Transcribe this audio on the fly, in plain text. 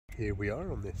Here we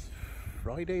are on this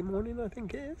Friday morning, I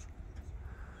think it is.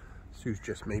 Sue's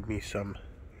just made me some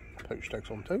poached eggs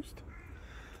on toast.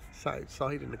 Sat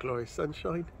outside in the glorious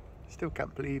sunshine. Still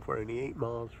can't believe we're only 8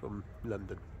 miles from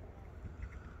London.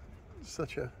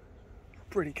 Such a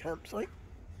pretty campsite.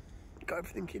 Got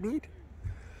everything you need.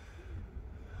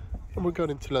 And we're going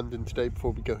into London today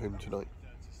before we go home tonight.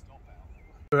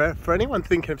 For anyone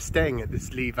thinking of staying at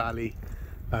this Lee Valley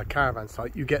caravan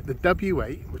site, you get the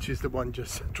W8, which is the one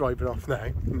just driving off now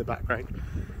in the background,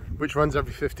 which runs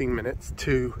every 15 minutes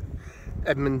to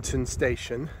Edmonton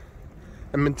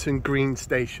Green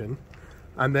Station,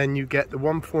 and then you get the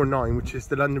 149, which is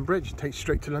the London Bridge. It takes you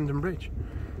straight to London Bridge.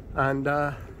 And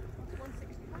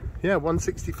yeah,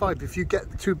 165. If you get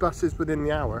the 2 buses within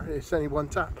the hour, it's only 1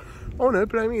 tap. Oh no,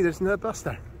 blame me, there's another bus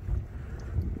there.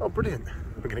 Oh, brilliant.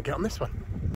 We're going to get on this one.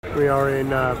 We are in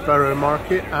Borough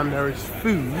Market, and there is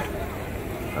food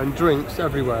and drinks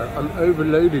everywhere. I'm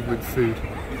overloaded with food.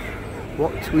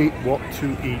 What to eat, what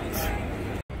to eat.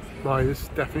 My, this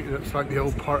definitely looks like the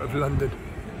old part of London.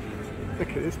 Look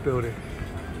at this building.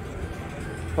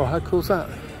 Oh, how cool is that?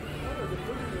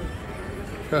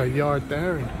 Got a yard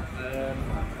there,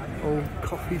 and old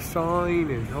coffee sign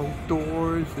and old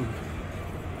doors, and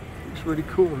looks really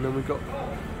cool. And then we've got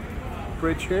a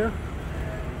bridge here.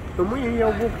 And we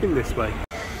are walking this way.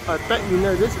 I bet you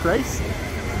know this place.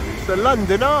 It's the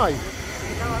London Eye.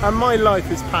 And my life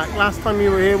is packed. Last time we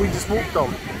were here, we just walked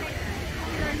on.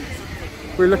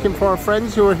 We're looking for our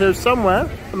friends who are here somewhere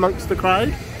amongst the crowd.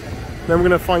 Then we're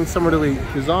going to find somewhere to eat,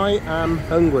 because I am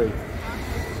hungry.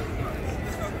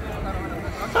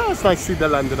 Oh, it's nice to see the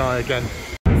London Eye again.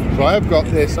 So I have got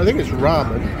this, I think it's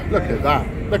ramen. Look at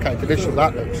that. Look how delicious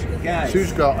that looks. Yes.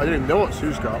 Sue's got, I don't even know what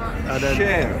Sue's got. And then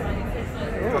Share.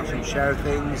 got some share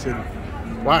things,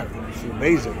 and wow, it's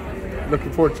amazing.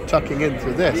 Looking forward to tucking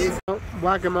into this.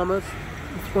 Wagamama's,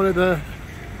 it's one of the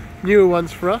newer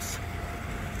ones for us,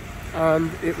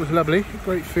 and it was lovely,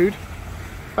 great food.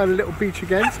 Found a little beach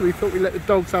again, so we thought we'd let the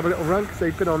dogs have a little run, because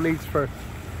they've been on these for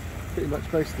pretty much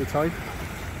most of the time.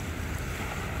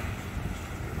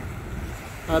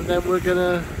 And then we're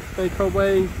gonna make our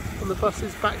way on the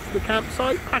buses back to the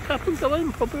campsite, pack up and go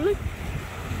home probably,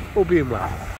 all being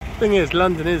well. Thing is,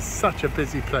 London is such a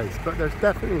busy place, but there's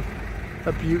definitely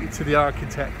a beauty to the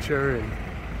architecture,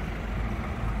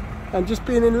 and just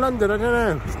being in London, I don't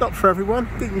know, it's not for everyone.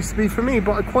 It didn't used to be for me,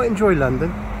 but I quite enjoy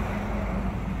London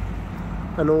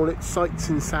and all its sights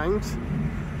and sounds.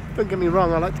 Don't get me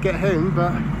wrong, I like to get home,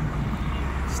 but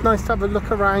it's nice to have a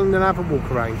look around and have a walk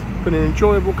around. It's been an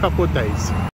enjoyable couple of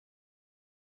days.